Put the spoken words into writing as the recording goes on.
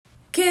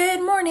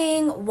Good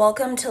morning.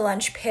 Welcome to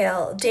Lunch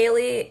Pail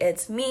Daily.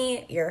 It's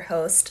me, your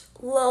host,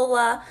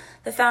 Lola,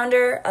 the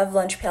founder of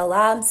Lunch Pail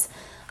Labs.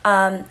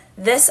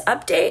 This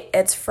update,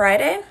 it's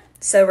Friday,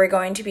 so we're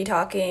going to be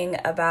talking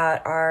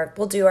about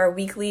we'll do our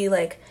weekly,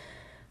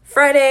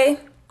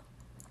 Friday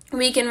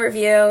week in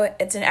review.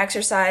 It's an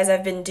exercise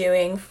I've been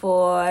doing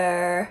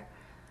for,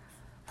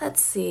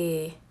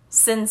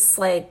 since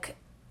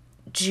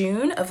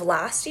June of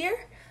last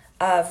year,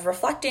 of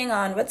reflecting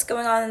on what's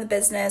going on in the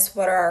business,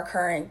 what are our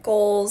current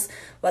goals,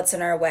 what's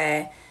in our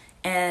way.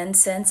 And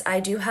since I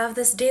do have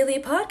this daily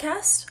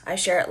podcast, I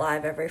share it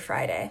live every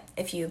Friday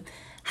if you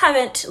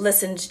haven't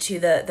listened to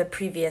the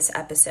previous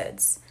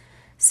episodes.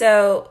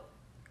 So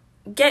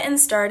getting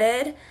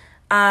started,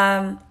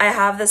 I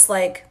have this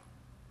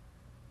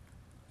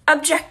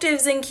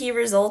objectives and key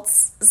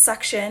results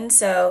section.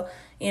 So,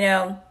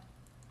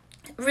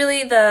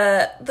 really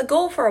the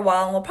goal for a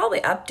while, and we'll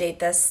probably update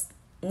this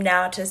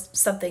now to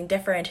something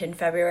different in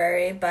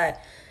February,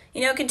 but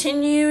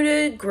continue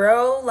to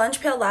grow Lunch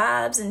Pail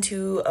Labs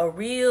into a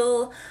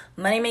real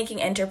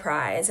money-making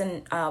enterprise.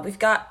 And we've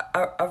got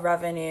a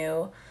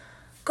revenue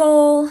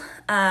goal,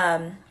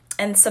 and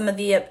some of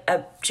the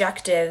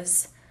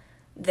objectives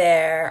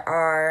there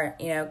are,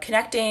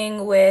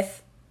 connecting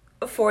with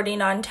 40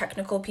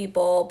 non-technical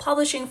people,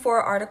 publishing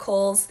 4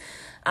 articles.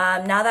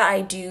 Now that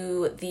I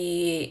do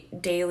the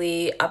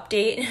daily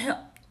update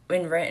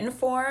in written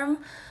form,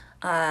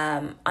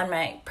 on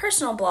my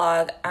personal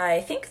blog, I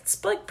think it's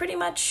pretty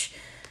much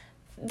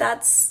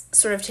that's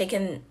sort of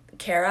taken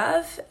care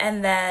of.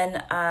 And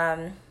then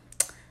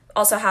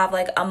also have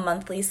a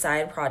monthly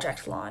side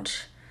project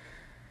launch.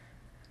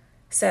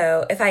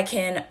 So if I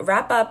can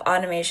wrap up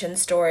automation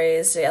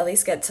stories to at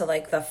least get to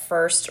the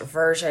first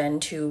version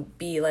to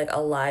be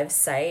a live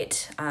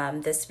site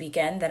this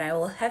weekend, then I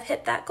will have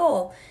hit that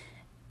goal.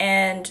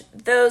 And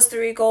those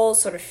 3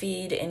 goals sort of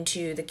feed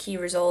into the key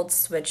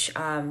results, which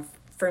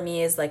for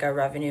me is a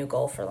revenue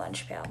goal for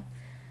Lunch Pail.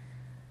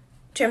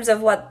 In terms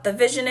of what the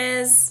vision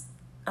is,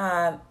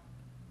 Lunch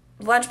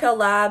Pail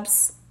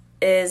Labs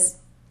is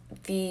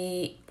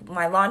my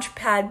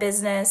Launchpad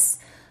business,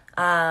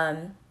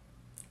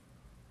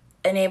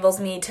 enables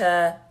me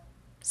to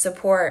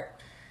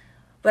support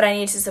what I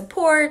need to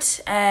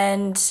support,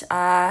 and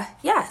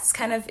it's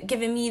kind of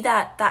giving me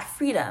that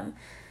freedom.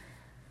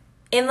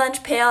 In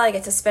Lunch Pail, I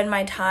get to spend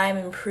my time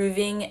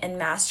improving and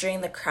mastering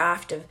the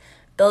craft of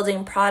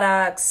building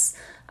products,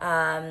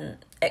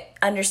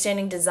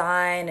 understanding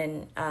design,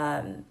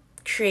 and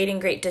creating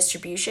great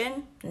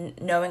distribution,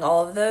 knowing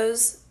all of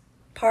those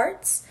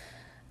parts.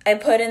 I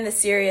put in the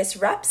serious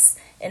reps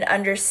in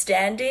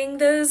understanding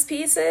those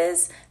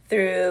pieces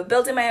through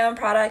building my own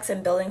products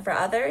and building for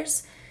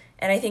others.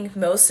 And I think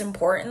most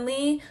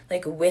importantly,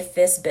 with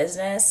this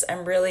business,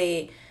 I'm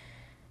really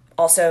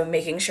also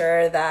making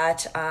sure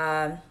that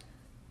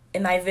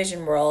in my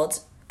vision world,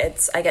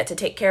 I get to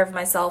take care of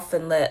myself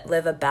and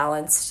live a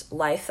balanced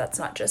life that's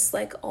not just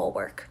all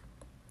work.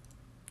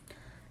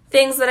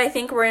 Things that I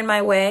think were in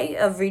my way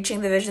of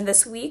reaching the vision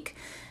this week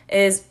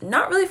is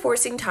not really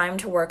forcing time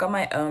to work on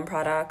my own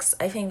products.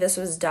 I think this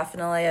was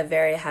definitely a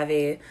very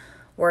heavy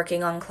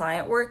working on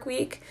client work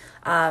week,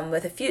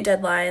 with a few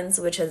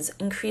deadlines, which has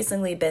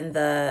increasingly been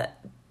the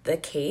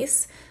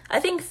case. I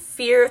think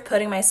fear of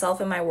putting myself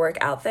and my work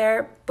out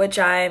there, which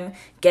I'm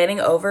getting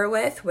over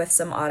with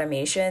some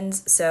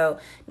automations. So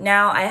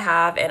now I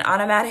have an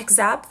automatic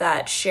zap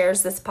that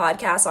shares this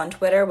podcast on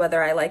Twitter,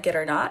 whether I like it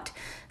or not.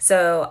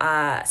 So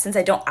since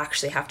I don't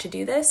actually have to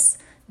do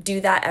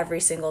that every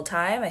single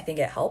time, I think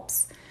it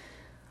helps.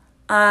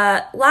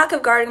 Lack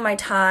of guarding my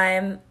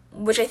time,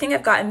 which I think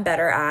I've gotten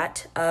better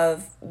at,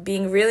 of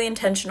being really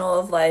intentional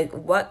of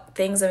what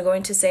things I'm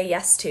going to say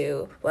yes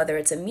to, whether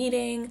it's a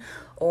meeting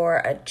or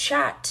a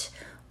chat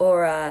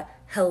or a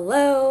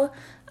hello,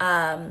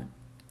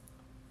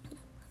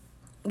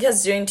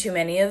 because doing too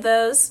many of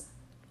those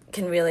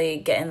can really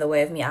get in the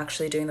way of me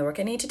actually doing the work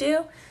I need to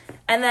do.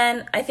 And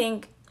then I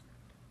think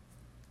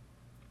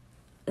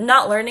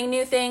not learning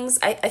new things,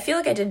 I feel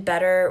like I did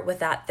better with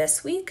that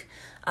this week,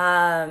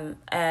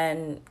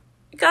 and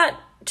got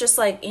just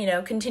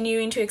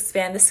continuing to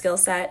expand the skill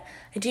set.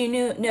 I do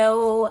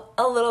know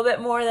a little bit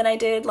more than I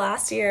did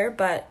last year,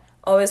 but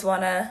always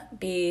want to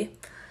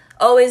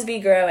always be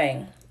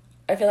growing.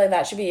 I feel like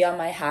that should be on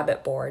my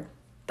habit board,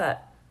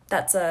 but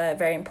that's a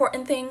very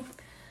important thing.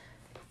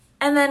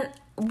 And then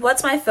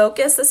what's my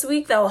focus this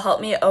week that will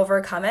help me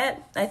overcome it?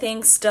 I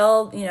think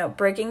still,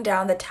 breaking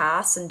down the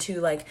tasks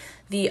into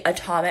the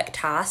atomic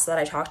tasks that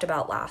I talked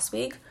about last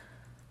week.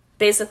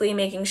 Basically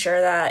making sure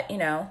that,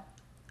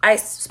 I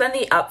spend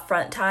the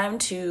upfront time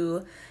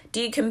to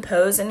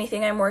decompose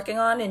anything I'm working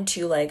on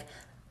into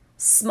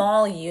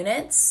small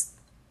units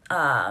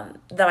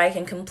that I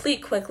can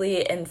complete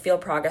quickly and feel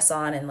progress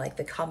on, and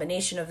the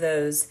combination of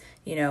those,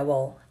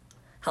 will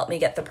help me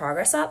get the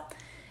progress up.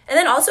 And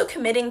then also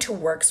committing to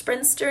work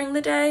sprints during the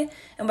day.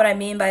 And what I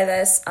mean by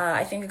this,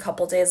 I think a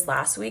couple days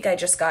last week, I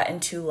just got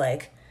into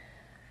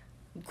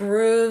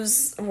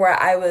grooves where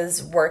I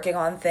was working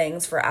on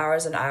things for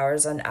hours and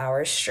hours and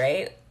hours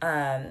straight.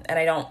 And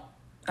I don't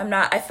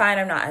I find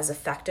I'm not as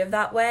effective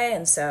that way.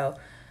 And so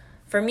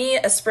for me,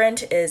 a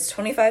sprint is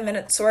 25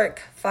 minutes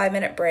work,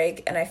 5-minute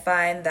break. And I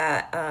find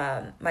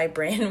that my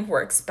brain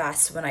works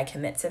best when I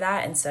commit to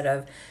that instead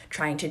of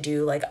trying to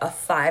do like a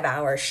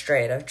 5-hour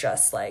straight of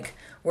just like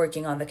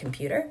working on the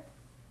computer.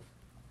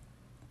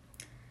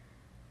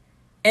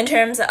 In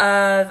terms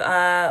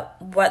of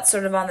what's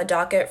sort of on the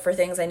docket for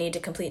things I need to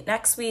complete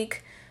next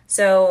week.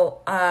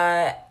 So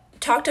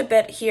talked a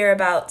bit here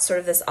about sort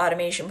of this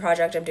automation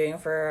project I'm doing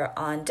for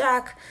On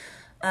Deck.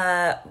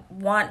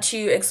 Want to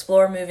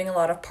explore moving a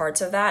lot of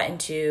parts of that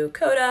into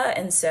Coda.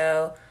 And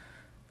so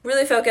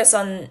really focus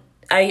on,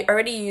 I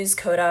already use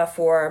Coda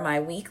for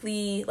my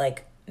weekly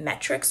like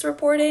metrics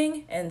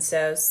reporting. And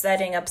so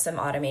setting up some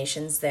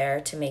automations there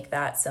to make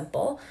that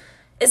simple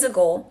is a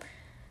goal.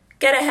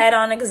 Get ahead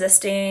on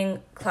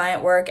existing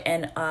client work,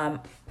 and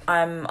I'm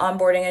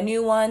onboarding a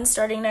new one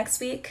starting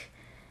next week.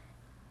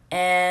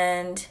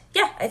 And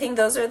yeah, I think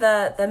those are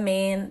the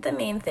main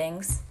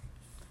things.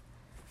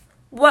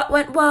 What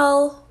went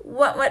well,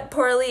 what went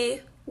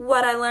poorly,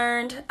 what I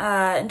learned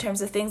in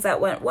terms of things that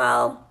went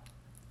well.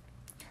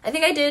 I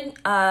think I did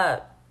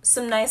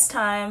some nice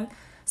time,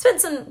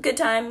 spent some good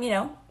time,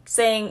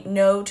 saying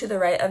no to the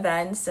right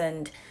events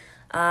and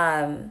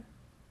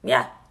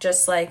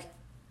just like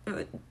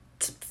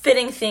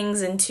fitting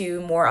things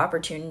into more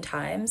opportune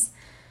times.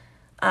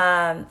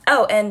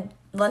 And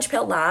Lunch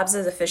Pail Labs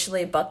is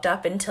officially booked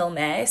up until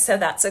May, so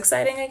that's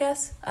exciting, I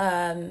guess.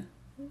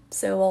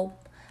 So we'll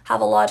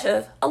have a lot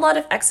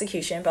of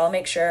execution, but I'll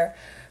make sure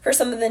for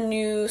some of the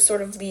new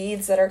sort of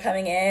leads that are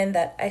coming in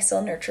that I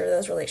still nurture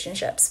those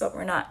relationships, but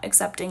we're not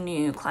accepting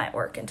new client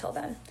work until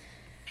then.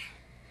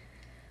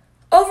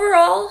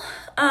 Overall,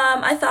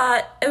 I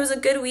thought it was a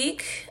good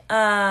week.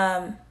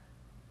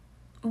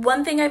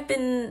 One thing I've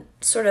been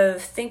sort of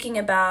thinking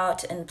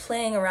about and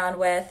playing around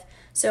with,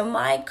 so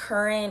my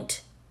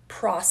current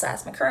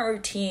process, my current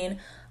routine,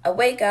 I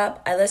wake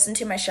up, I listen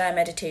to my Shine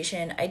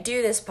meditation, I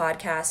do this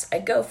podcast, I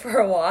go for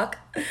a walk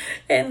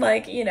and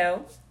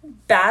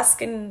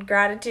bask in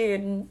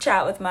gratitude and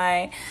chat with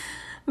my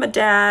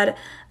dad.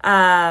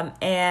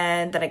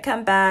 And then I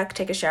come back,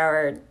 take a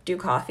shower, do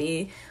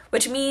coffee,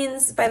 which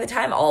means by the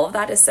time all of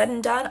that is said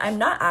and done, I'm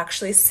not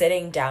actually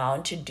sitting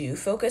down to do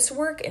focus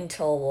work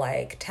until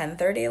like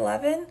 10:30,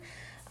 11.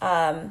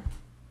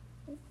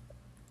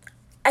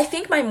 I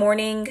think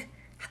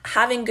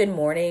having good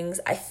mornings,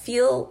 I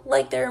feel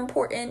like they're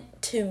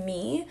important to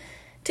me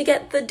to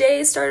get the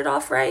day started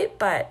off right.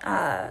 But,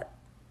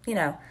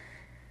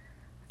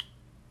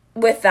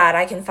 with that,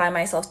 I can find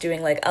myself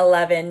doing like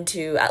 11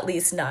 to at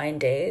least 9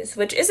 days,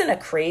 which isn't a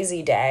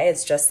crazy day.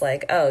 It's just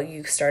like, oh,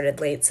 you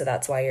started late, so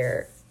that's why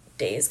your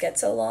days get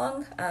so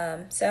long.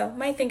 So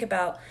might think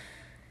about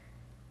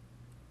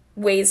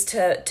ways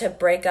to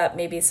break up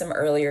maybe some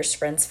earlier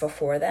sprints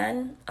before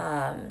then,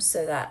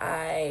 so that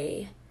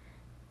I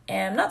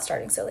am not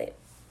starting so late.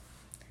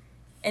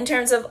 In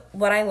terms of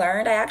what I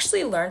learned, I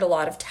actually learned a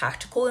lot of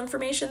tactical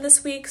information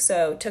this week.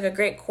 So took a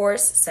great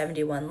course,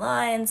 71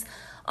 lines,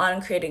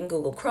 on creating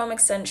Google Chrome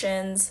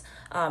extensions.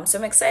 So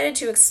I'm excited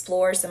to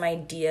explore some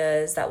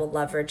ideas that will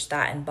leverage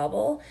that in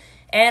Bubble.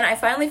 And I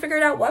finally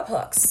figured out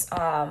webhooks.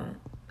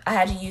 I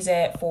had to use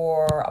it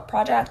for a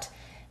project,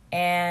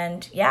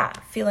 and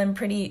feeling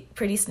pretty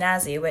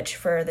snazzy, which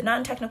for the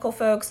non-technical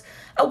folks,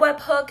 a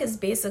webhook is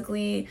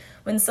basically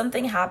when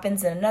something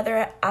happens in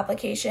another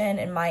application.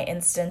 In my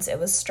instance, it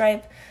was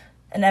Stripe.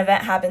 An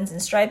event happens in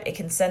Stripe, it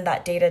can send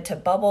that data to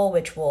Bubble,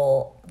 which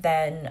will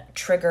then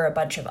trigger a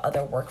bunch of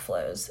other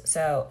workflows.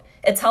 So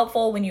it's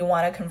helpful when you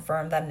want to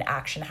confirm that an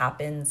action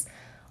happens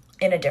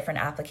in a different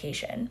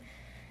application.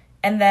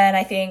 And then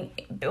I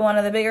think one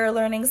of the bigger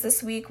learnings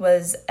this week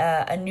was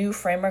a new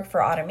framework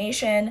for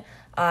automation.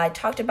 I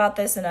talked about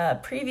this in a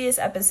previous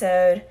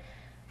episode,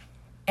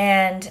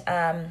 and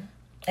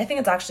I think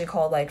it's actually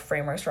called like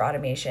Frameworks for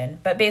Automation.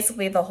 But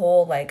basically the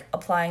whole like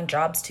applying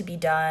jobs to be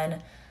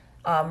done,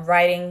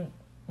 writing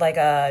like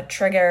a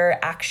trigger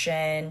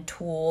action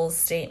tools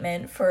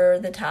statement for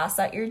the task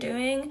that you're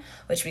doing,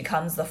 which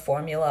becomes the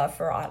formula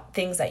for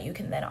things that you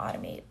can then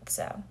automate.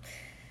 So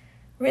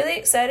really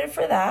excited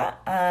for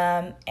that.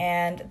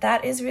 And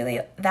that is really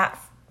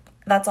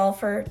that's all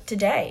for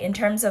today. In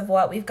terms of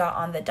what we've got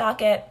on the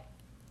docket,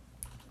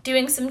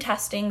 doing some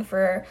testing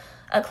for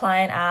a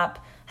client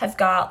app, have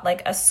got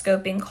like a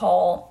scoping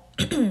call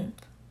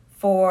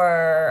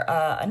for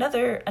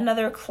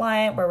another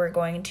client where we're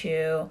going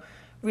to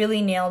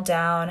really nail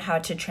down how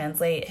to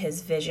translate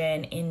his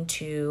vision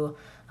into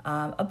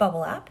a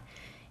Bubble app.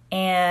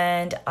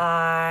 And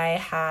I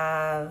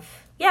have,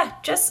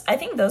 I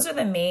think those are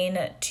the main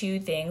two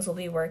things we'll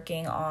be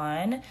working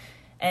on.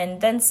 And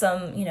then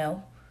some,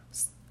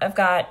 I've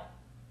got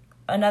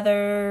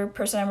another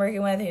person I'm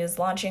working with who's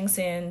launching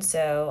soon.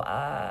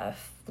 So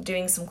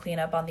doing some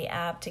cleanup on the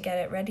app to get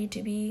it ready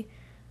to be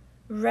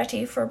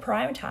ready for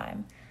prime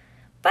time.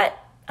 But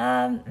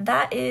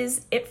that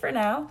is it for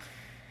now.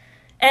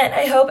 And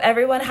I hope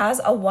everyone has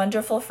a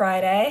wonderful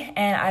Friday,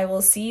 and I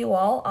will see you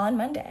all on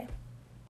Monday.